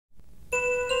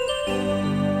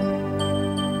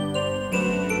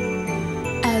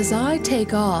As I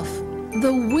take off,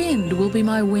 the wind will be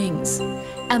my wings,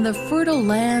 and the fertile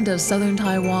land of southern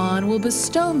Taiwan will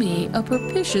bestow me a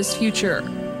propitious future.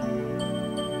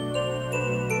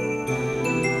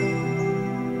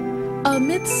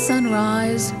 Amidst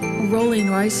sunrise, rolling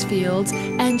rice fields,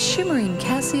 and shimmering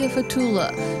cassia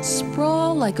fatula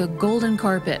sprawl like a golden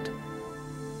carpet.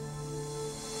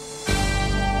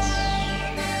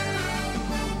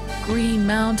 Green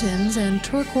mountains and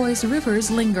turquoise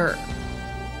rivers linger.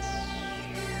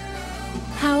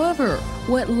 However,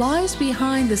 what lies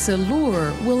behind this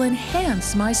allure will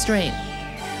enhance my strength,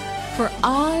 for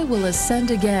I will ascend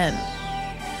again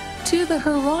to the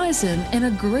horizon in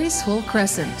a graceful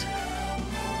crescent.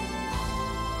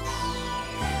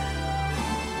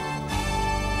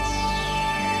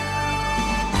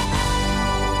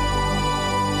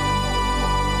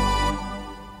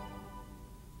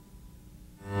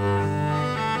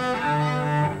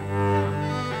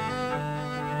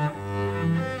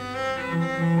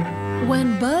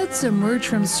 When buds emerge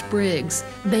from sprigs,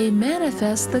 they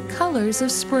manifest the colors of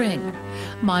spring.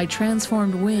 My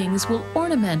transformed wings will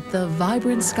ornament the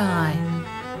vibrant sky.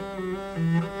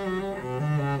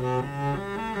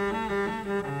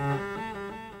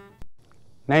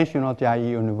 National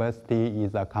Chiayi University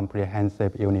is a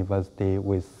comprehensive university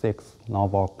with 6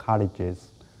 novel colleges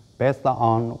based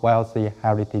on wealthy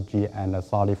heritage and a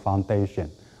solid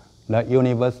foundation. The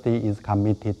university is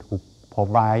committed to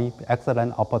provide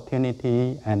excellent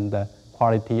opportunity and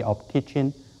quality of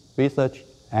teaching, research,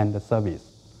 and service.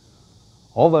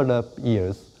 Over the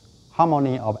years,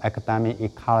 harmony of academic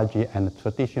ecology and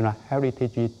traditional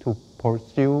heritage to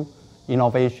pursue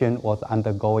innovation was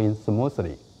undergoing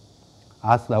smoothly.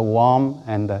 As a warm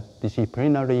and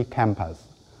disciplinary campus,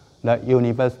 the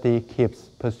university keeps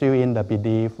pursuing the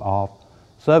belief of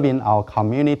serving our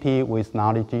community with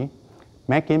knowledge,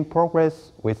 making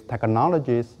progress with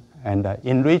technologies, and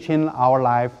enriching our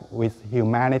life with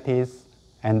humanities,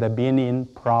 and being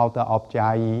proud of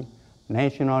Chiayi,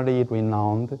 nationally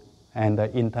renowned and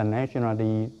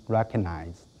internationally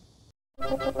recognized.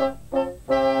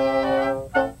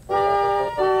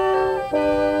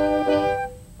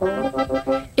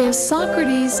 If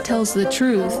Socrates tells the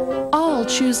truth, all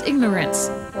choose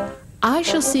ignorance. I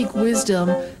shall seek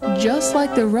wisdom just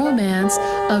like the romance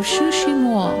of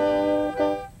Shushimo.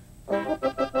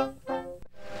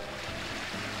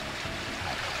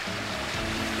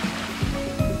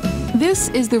 This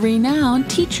is the renowned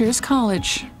Teachers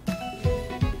College.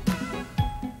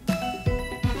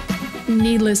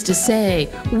 Needless to say,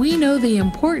 we know the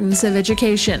importance of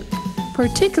education,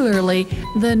 particularly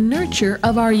the nurture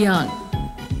of our young.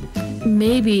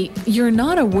 Maybe you're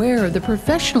not aware of the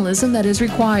professionalism that is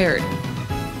required.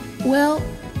 Well,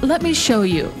 let me show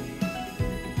you.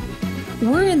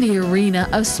 We're in the arena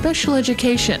of special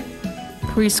education,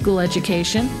 preschool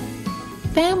education,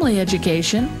 family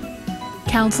education,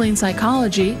 counseling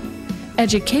psychology,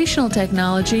 educational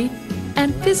technology,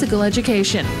 and physical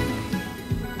education.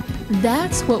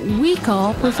 That's what we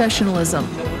call professionalism.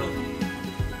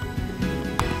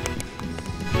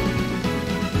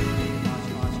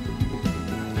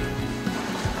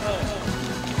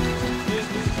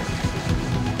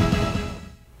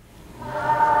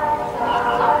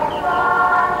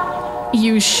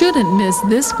 You shouldn't miss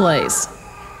this place.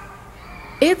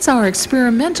 It's our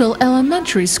experimental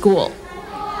elementary school.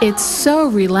 It's so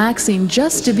relaxing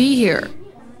just to be here,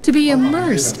 to be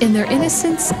immersed in their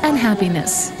innocence and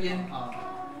happiness.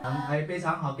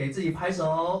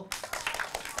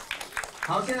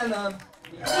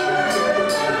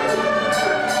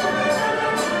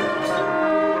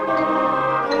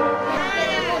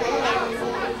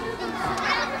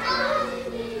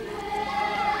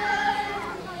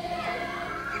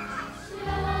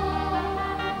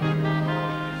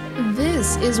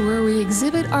 This is where we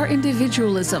exhibit our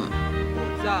individualism.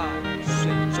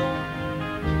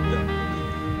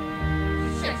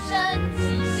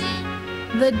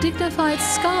 The dignified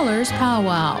scholars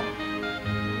powwow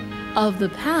of the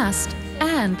past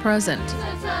and present.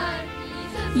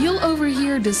 You'll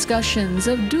overhear discussions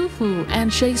of Du Fu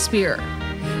and Shakespeare.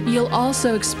 You'll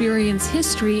also experience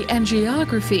history and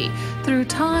geography through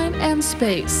time and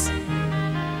space.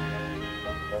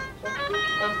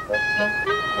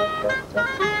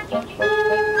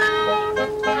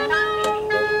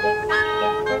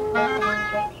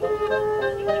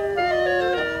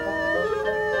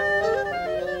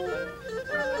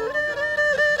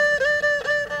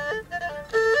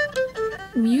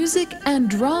 Music and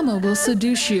drama will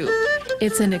seduce you.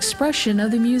 It's an expression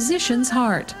of the musician's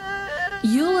heart.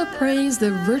 You'll appraise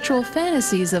the virtual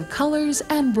fantasies of colors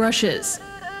and brushes.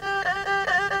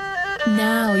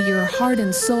 Now your heart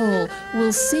and soul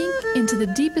will sink into the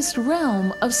deepest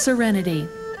realm of serenity.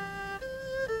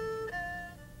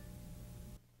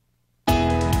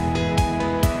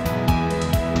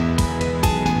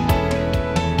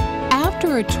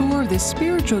 After a tour of the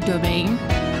spiritual domain,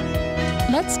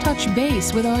 let's touch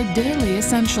base with our daily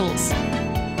essentials.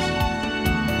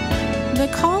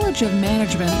 The College of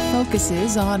Management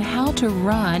focuses on how to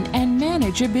run and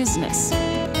manage a business.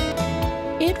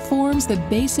 It forms the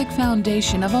basic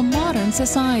foundation of a modern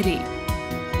society.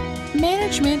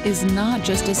 Management is not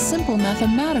just a simple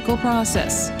mathematical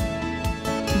process.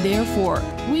 Therefore,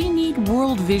 we need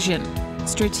world vision,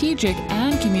 strategic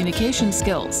and communication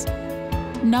skills.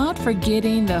 Not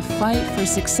forgetting the fight for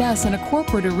success in a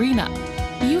corporate arena,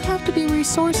 you have to be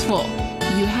resourceful.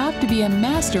 You have to be a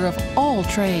master of all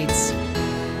trades.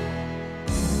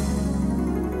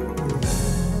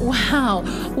 Wow,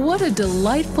 what a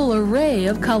delightful array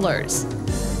of colors.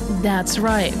 That's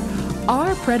right,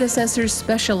 our predecessors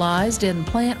specialized in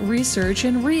plant research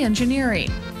and re-engineering.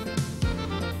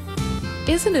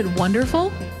 Isn't it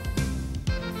wonderful?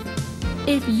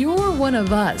 If you're one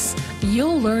of us,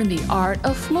 you'll learn the art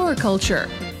of floriculture.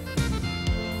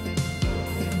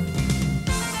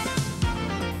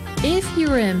 If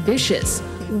you're ambitious,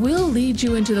 we'll lead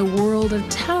you into the world of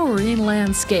towering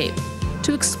landscape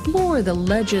to explore the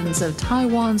legends of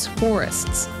Taiwan's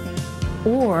forests,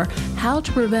 or how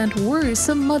to prevent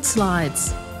worrisome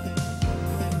mudslides.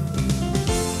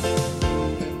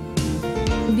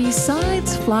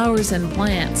 Besides flowers and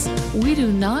plants, we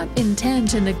do not intend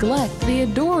to neglect the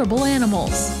adorable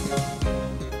animals.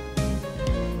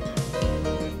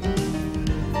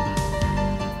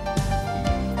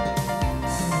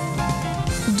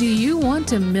 Do you want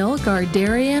to milk our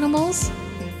dairy animals?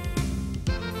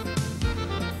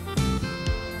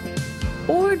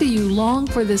 Or do you long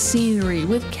for the scenery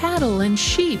with cattle and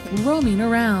sheep roaming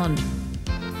around?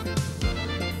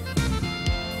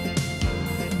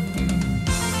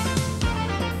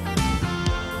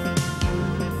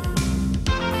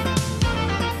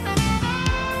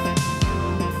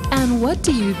 And what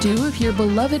do you do if your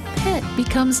beloved pet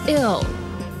becomes ill?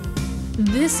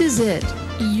 This is it.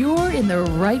 You're in the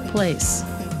right place.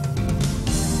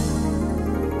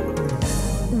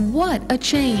 What a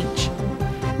change!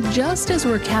 Just as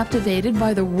we're captivated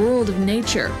by the world of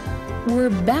nature, we're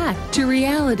back to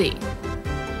reality.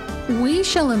 We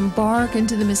shall embark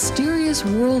into the mysterious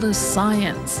world of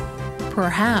science.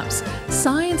 Perhaps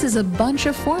science is a bunch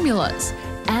of formulas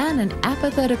and an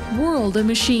apathetic world of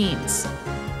machines.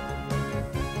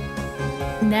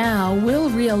 Now we'll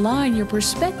realign your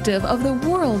perspective of the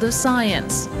world of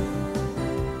science.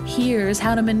 Here's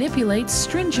how to manipulate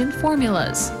stringent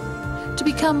formulas to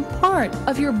become part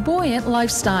of your buoyant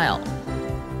lifestyle.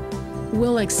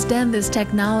 We'll extend this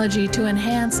technology to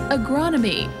enhance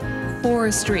agronomy,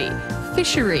 forestry,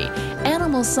 fishery,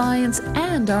 animal science,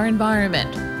 and our environment.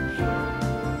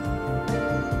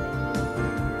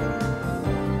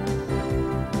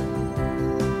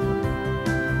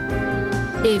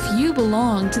 If you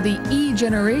belong to the E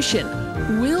generation,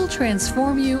 we'll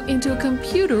transform you into a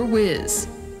computer whiz.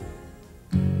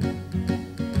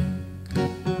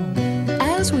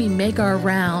 As we make our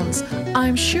rounds,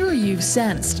 I'm sure you've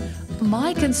sensed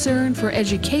my concern for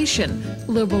education,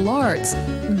 liberal arts,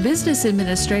 business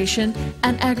administration,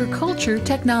 and agriculture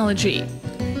technology.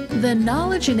 The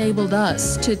knowledge enabled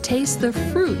us to taste the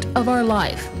fruit of our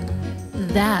life.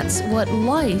 That's what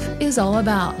life is all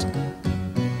about.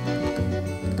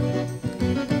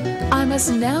 I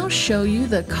must now show you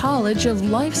the College of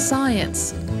Life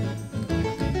Science.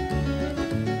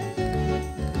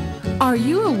 Are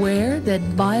you aware that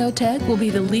biotech will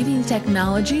be the leading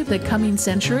technology of the coming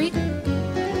century?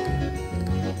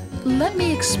 Let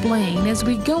me explain as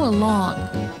we go along.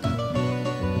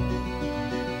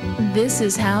 This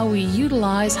is how we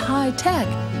utilize high tech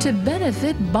to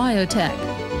benefit biotech,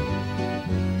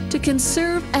 to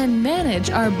conserve and manage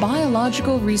our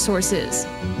biological resources.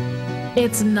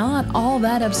 It's not all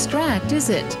that abstract, is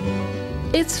it?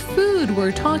 It's food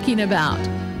we're talking about.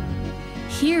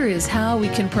 Here is how we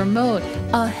can promote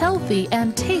a healthy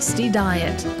and tasty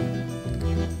diet.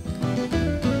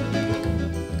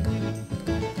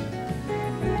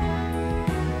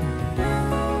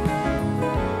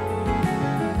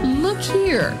 Look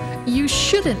here, you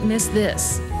shouldn't miss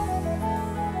this.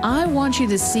 I want you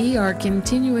to see our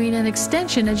continuing and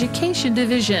extension education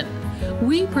division.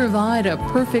 We provide a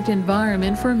perfect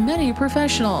environment for many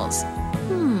professionals.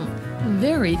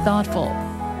 Very thoughtful.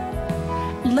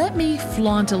 Let me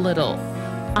flaunt a little.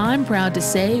 I'm proud to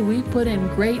say we put in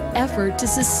great effort to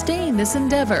sustain this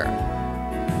endeavor.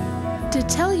 To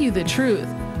tell you the truth,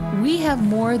 We have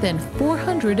more than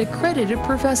 400 accredited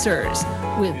professors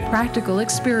with practical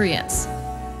experience.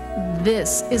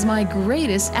 This is my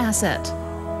greatest asset.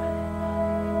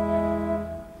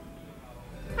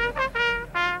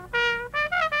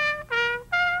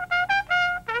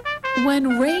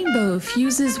 When rainbow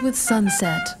fuses with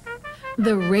sunset,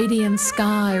 the radiant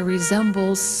sky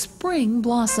resembles spring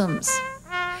blossoms,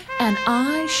 and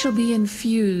I shall be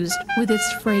infused with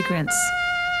its fragrance.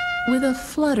 With a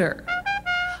flutter,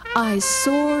 I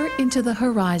soar into the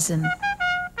horizon.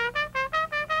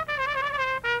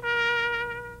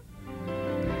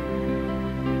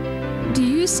 Do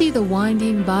you see the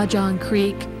winding Bajong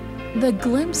Creek? The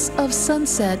glimpse of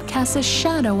sunset casts a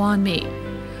shadow on me.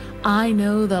 I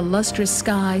know the lustrous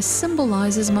sky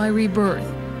symbolizes my rebirth.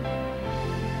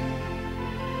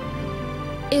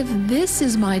 If this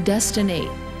is my destiny,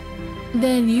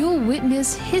 then you'll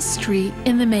witness history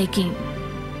in the making.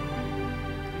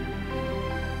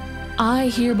 I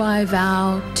hereby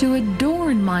vow to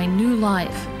adorn my new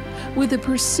life with the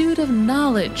pursuit of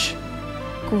knowledge,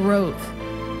 growth,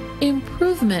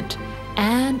 improvement,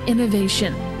 and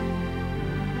innovation.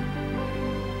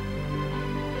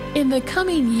 In the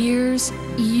coming years,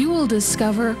 you will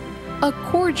discover a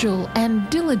cordial and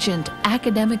diligent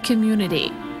academic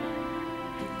community,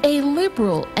 a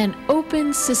liberal and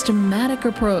open systematic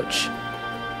approach,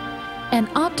 an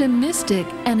optimistic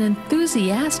and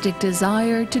enthusiastic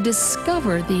desire to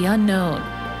discover the unknown,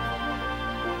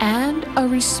 and a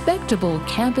respectable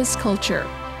campus culture.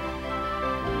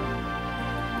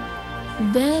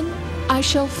 Then I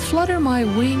shall flutter my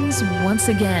wings once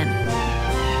again.